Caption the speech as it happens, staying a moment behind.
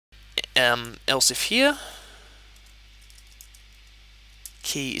else if here,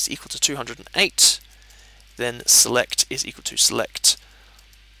 key is equal to 208, then select is equal to select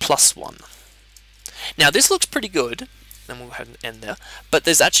plus 1. Now this looks pretty good, and we'll have an end there, but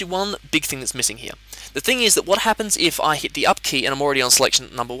there's actually one big thing that's missing here. The thing is that what happens if I hit the up key and I'm already on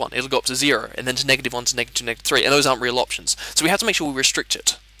selection number 1? It'll go up to 0, and then to -1 to -2, -3, and those aren't real options. So we have to make sure we restrict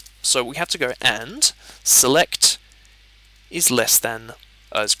it. So we have to go and select is less than,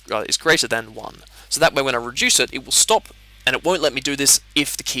 is greater than 1. So that way when I reduce it, it will stop, and it won't let me do this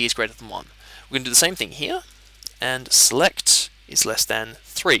if the key is greater than 1. We're going to do the same thing here, and select is less than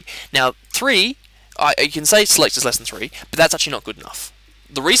 3. Now 3, you can say select is less than 3, but that's actually not good enough.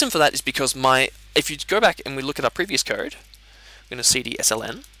 The reason for that is because if you go back and we look at our previous code, we're going to cd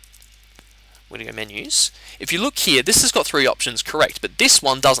sln, we're going to go menus. If you look here, this has got 3 options, correct, but this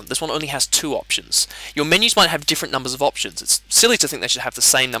one doesn't. This one only has 2 options. Your menus might have different numbers of options. It's silly to think they should have the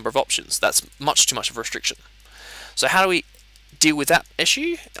same number of options. That's much too much of a restriction. So how do we deal with that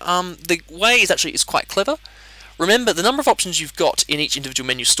issue? The way is actually quite clever. Remember, the number of options you've got in each individual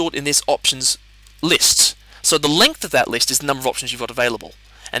menu is stored in this options list. So the length of that list is the number of options you've got available,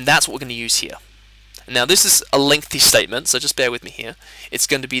 and that's what we're going to use here. Now this is a lengthy statement, so just bear with me here. It's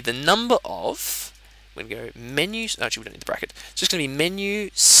going to be the number of, we're going to go menus, actually we don't need the bracket, it's just going to be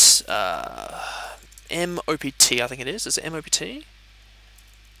menus, MOPT I think it is it MOPT?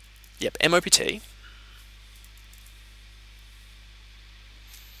 Yep, MOPT.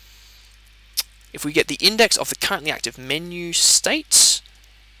 If we get the index of the currently active menu state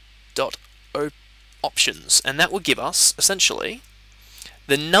dot options, and that will give us essentially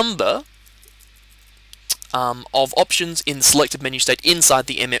the number of options in the selected menu state inside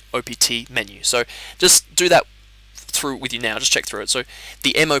the MOPT menu. So just do that through with you now, just check through it. So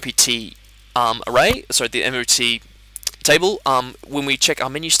the MOPT array, sorry, the MOPT table, when we check our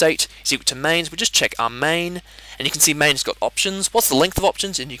menu state is equal to mains, we just check our main, and you can see main's got options. What's the length of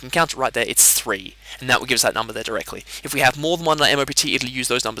options? And you can count it right there, it's 3, and that will give us that number there directly. If we have more than one in our MOPT, it'll use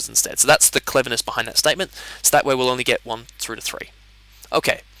those numbers instead. So that's the cleverness behind that statement, so that way we'll only get 1 through to 3.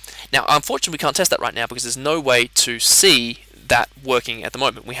 Okay, now unfortunately we can't test that right now because there's no way to see that working at the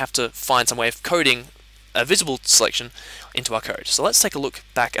moment. We have to find some way of coding a visible selection into our code. So let's take a look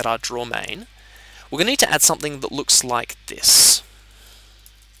back at our draw main. We're going to need to add something that looks like this.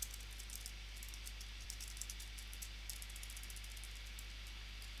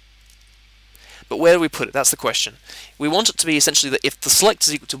 But where do we put it? That's the question. We want it to be essentially that if the select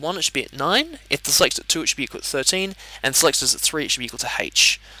is equal to 1, it should be at 9. If the select is at 2, it should be equal to 13. And the select is at 3, it should be equal to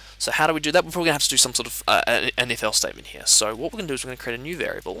h. So how do we do that? We're probably going to have to do some sort of an if-else statement here. So what we're going to do is we're going to create a new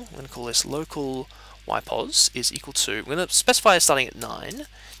variable. We're going to call this local ypos is equal to, we're going to specify starting at 9.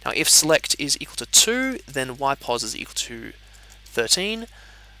 Now if select is equal to 2, then ypos is equal to 13.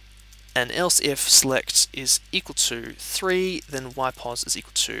 And else if select is equal to 3, then ypos is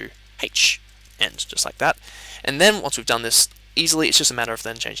equal to h. End, just like that. And then once we've done this easily, it's just a matter of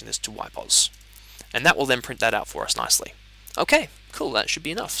then changing this to ypos. And that will then print that out for us nicely. Okay, cool, that should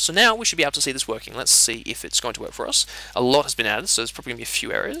be enough. So now we should be able to see this working. Let's see if it's going to work for us. A lot has been added, so there's probably going to be a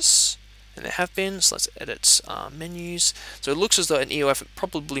few errors. And there have been, so let's edit menus. So it looks as though an EOF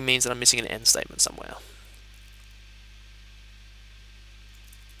probably means that I'm missing an end statement somewhere.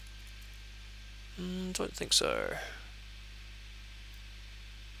 Don't think so.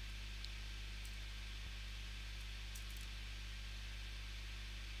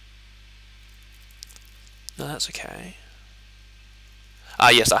 No, that's okay.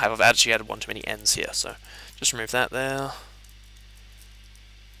 Yes, I have. I've actually added one too many ends here, so just remove that there.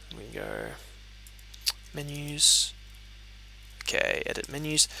 We can go menus. Okay, edit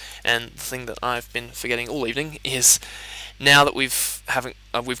menus. And the thing that I've been forgetting all evening is now that we've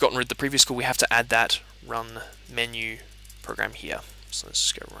gotten rid of the previous call, we have to add that run menu program here. So let's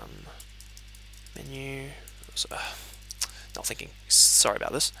just go run menu. Not thinking. Sorry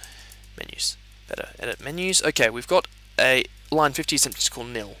about this. Menus. Better edit menus. Okay, we've got a line 50 is simply called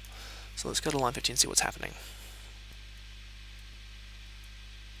nil. So let's go to line 50 and see what's happening.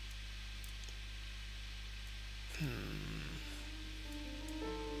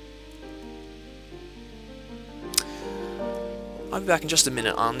 I'll be back in just a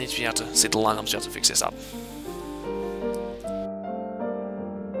minute. I'll need to be able to see the line numbers to be able to fix this up.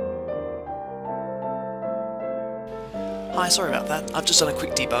 Hi, sorry about that. I've just done a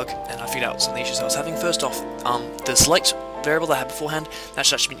quick debug and I figured out some of the issues I was having. First off, the select variable that I had beforehand, that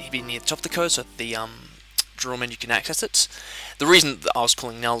should actually be near the top of the code so that the draw menu can access it. The reason that I was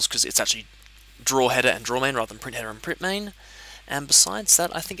calling null is because it's actually draw header and draw main rather than print header and print main. And besides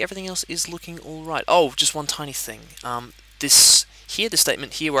that, I think everything else is looking alright. Oh, just one tiny thing. This here, this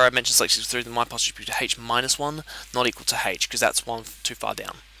statement here where I mentioned selection through the my distributor h minus 1, not equal to h, because that's one too far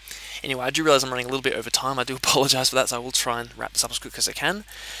down. Anyway, I do realize I'm running a little bit over time. I do apologize for that, so I will try and wrap this up as quick as I can.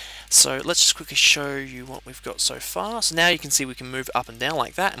 So let's just quickly show you what we've got so far. So now you can see we can move up and down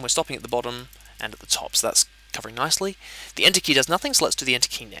like that, and we're stopping at the bottom and at the top, so that's covering nicely. The enter key does nothing, so let's do the enter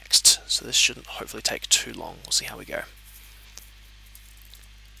key next. So this shouldn't hopefully take too long. We'll see how we go.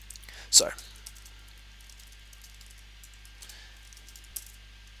 So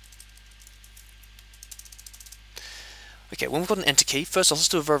okay, when we've got an enter key, first let's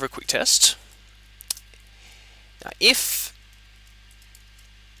do a very, very quick test. Now if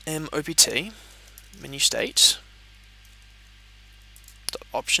mopt menu state dot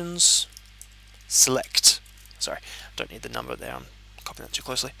options select, sorry, don't need the number there, I'm copying that too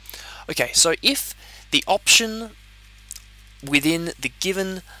closely. Okay, so if the option within the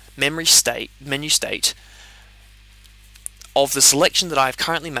given menu state of the selection that I've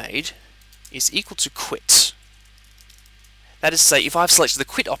currently made is equal to quit. That is to say, if I've selected the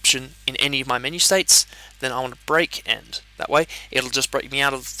quit option in any of my menu states, then I want to break end. That way, it'll just break me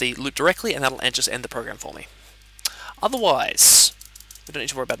out of the loop directly, and that'll just end the program for me. Otherwise, we don't need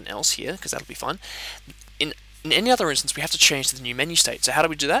to worry about an else here, because that'll be fine. In any other instance, we have to change to the new menu state. So how do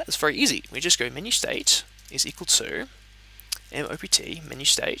we do that? It's very easy. We just go menu state is equal to mopt menu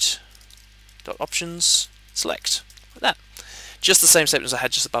state dot options select, like that. Just the same statement as I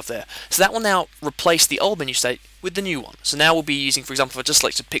had just above there. So that will now replace the old menu state with the new one. So now we'll be using, for example, if I just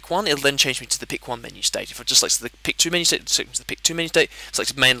selected pick 1, it'll then change me to the pick 1 menu state. If I just selected the pick 2 menu state, it'll take me to the pick 2 menu state.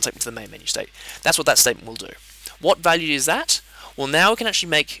 Selected main, it'll take me to the main menu state. That's what that statement will do. What value is that? Well, now we can actually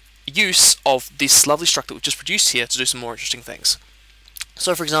make use of this lovely struct that we've just produced here to do some more interesting things.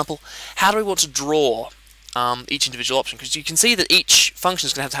 So, for example, how do we want to draw each individual option? Because you can see that each function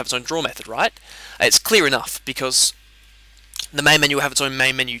is going to have its own draw method, right? It's clear enough because the main menu will have its own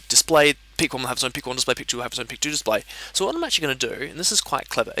main menu display, pick 1 will have its own pick 1 display, pick 2 will have its own pick 2 display. So what I'm actually going to do, and this is quite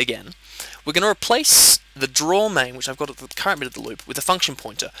clever again, we're going to replace the draw main, which I've got at the current bit of the loop, with a function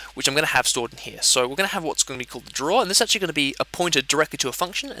pointer, which I'm going to have stored in here. So we're going to have what's going to be called the draw, and this is actually going to be a pointer directly to a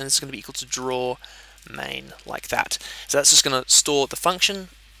function, and this is going to be equal to draw main, like that. So that's just going to store the function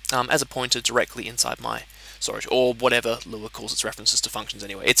as a pointer directly inside my storage, or whatever Lua calls its references to functions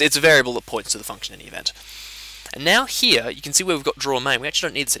anyway. It's a variable that points to the function in any event. And now here, you can see where we've got draw main. We actually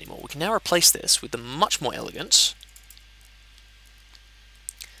don't need this anymore. We can now replace this with the much more elegant.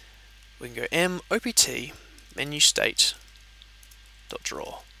 We can go mopt menu state dot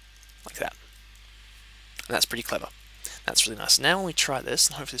draw, like that. And that's pretty clever. That's really nice. Now when we try this,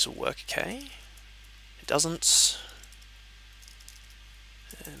 and hopefully this will work okay. It doesn't.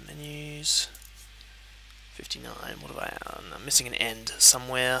 Menus 59. What have I? I'm missing an end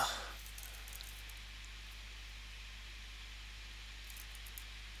somewhere.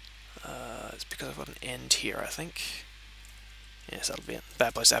 It's because I've got an end here, I think. Yes, that'll be a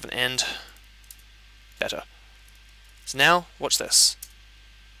bad place to have an end. Better. So now, watch this.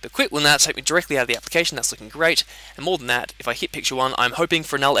 The quit will now take me directly out of the application. That's looking great. And more than that, if I hit picture 1, I'm hoping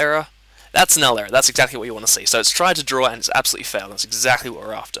for a null error. That's a null error. That's exactly what you want to see. So it's tried to draw and it's absolutely failed. That's exactly what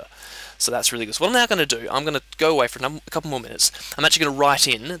we're after. So that's really good. So what I'm now going to do, I'm going to go away for a couple more minutes. I'm actually going to write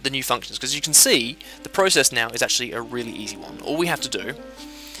in the new functions, because you can see the process now is actually a really easy one. All we have to do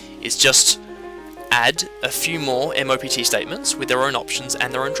is just add a few more mopt statements with their own options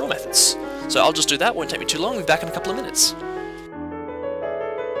and their own draw methods. So I'll just do that. Won't take me too long. We'll be back in a couple of minutes.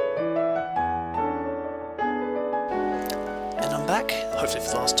 And I'm back, hopefully for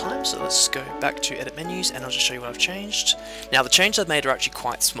the last time. So let's go back to edit menus and I'll just show you what I've changed. Now the changes I've made are actually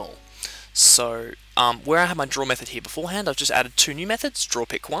quite small. So where I had my draw method here beforehand, I've just added 2 new methods, draw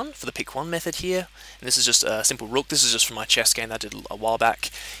pick 1 for the pick 1 method here, and this is just a simple rook. This is just from my chess game that I did a while back.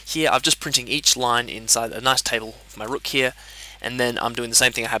 Here I'm just printing each line inside a nice table for my rook here, and then I'm doing the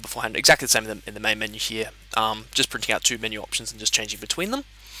same thing I had beforehand, exactly the same in the main menu here, just printing out 2 menu options and just changing between them.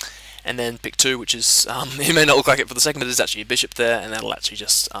 And then pick 2, which is, it may not look like it for the second, but there's actually a bishop there, and that'll actually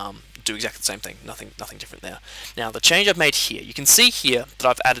just do exactly the same thing, nothing different there. Now the change I've made here, you can see here that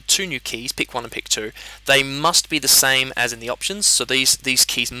I've added 2 new keys, pick 1 and pick 2. They must be the same as in the options, so these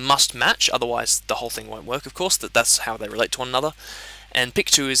keys must match, otherwise the whole thing won't work, of course. That's how they relate to one another. And pick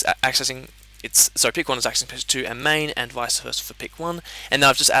 2 is accessing, pick 1 is accessing pick 2 and main, and vice versa for pick 1. And then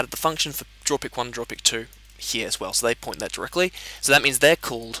I've just added the function for draw pick 1 and draw pick 2 here as well, so they point that directly. So that means they're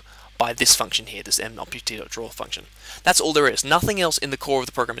called by this function here, this mopt.draw function. That's all there is. Nothing else in the core of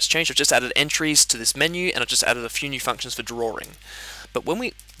the program has changed. I've just added entries to this menu, and I've just added a few new functions for drawing. But when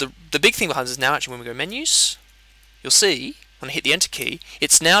the big thing behind this is now actually when we go menus, you'll see when I hit the enter key,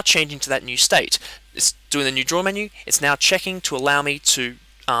 it's now changing to that new state. It's doing the new draw menu, it's now checking to allow me to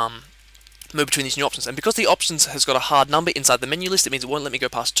move between these new options. And because the options has got a hard number inside the menu list, it means it won't let me go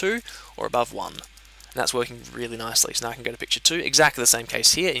past 2 or above 1. And that's working really nicely. So now I can go to picture 2, exactly the same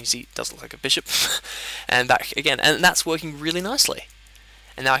case here, and you see it does look like a bishop. And back again, and that's working really nicely.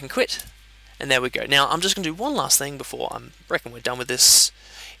 And now I can quit, and there we go. Now I'm just going to do one last thing before I reckon we're done with this.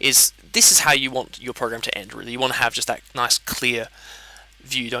 This is how you want your program to end, really. You want to have just that nice clear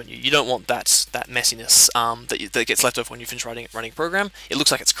view, don't you? You don't want that messiness that gets left over when you finish running a program. It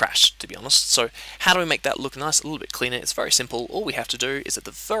looks like it's crashed, to be honest. So how do we make that look nice, a little bit cleaner? It's very simple. All we have to do is at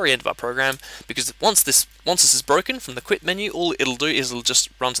the very end of our program, because once this is broken from the quit menu, all it'll do is it'll just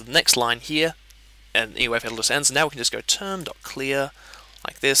run to the next line here, and anyway, if it'll just end. So now we can just go term.clear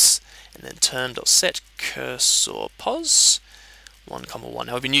like this, and then term.set cursor pos 1,1.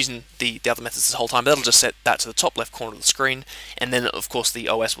 Now we've been using the other methods this whole time, but that'll just set that to the top left corner of the screen, and then of course the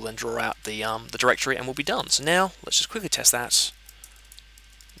OS will then draw out the directory, and we'll be done. So now let's just quickly test that.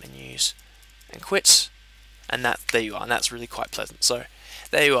 Menus and quit, and there you are, and that's really quite pleasant. So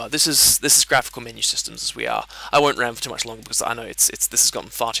there you are. This is graphical menu systems as we are. I won't ramble for too much longer because I know this has gotten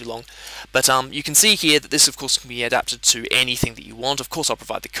far too long. But you can see here that this of course can be adapted to anything that you want. Of course I'll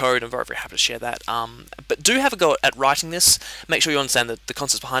provide the code. I'm very, very happy to share that. But do have a go at writing this. Make sure you understand the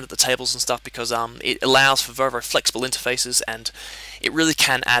concepts behind it, the tables and stuff, because it allows for very, very flexible interfaces, and it really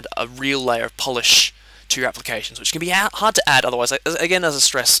can add a real layer of polish to your applications, which can be hard to add otherwise. Again, as a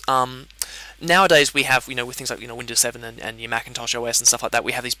stress, nowadays we have, with things like Windows 7 and your Macintosh OS and stuff like that,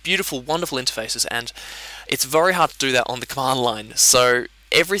 we have these beautiful, wonderful interfaces, and it's very hard to do that on the command line. So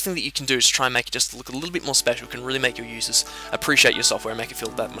everything that you can do is try and make it just look a little bit more special, can really make your users appreciate your software and make it feel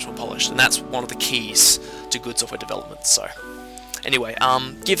that much more polished. And that's one of the keys to good software development. So anyway,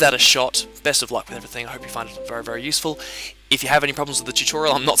 give that a shot. Best of luck with everything. I hope you find it very, very useful. If you have any problems with the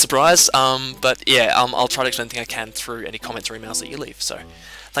tutorial, I'm not surprised. But yeah, I'll try to explain anything I can through any comments or emails that you leave. So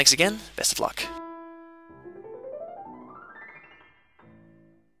thanks again. Best of luck.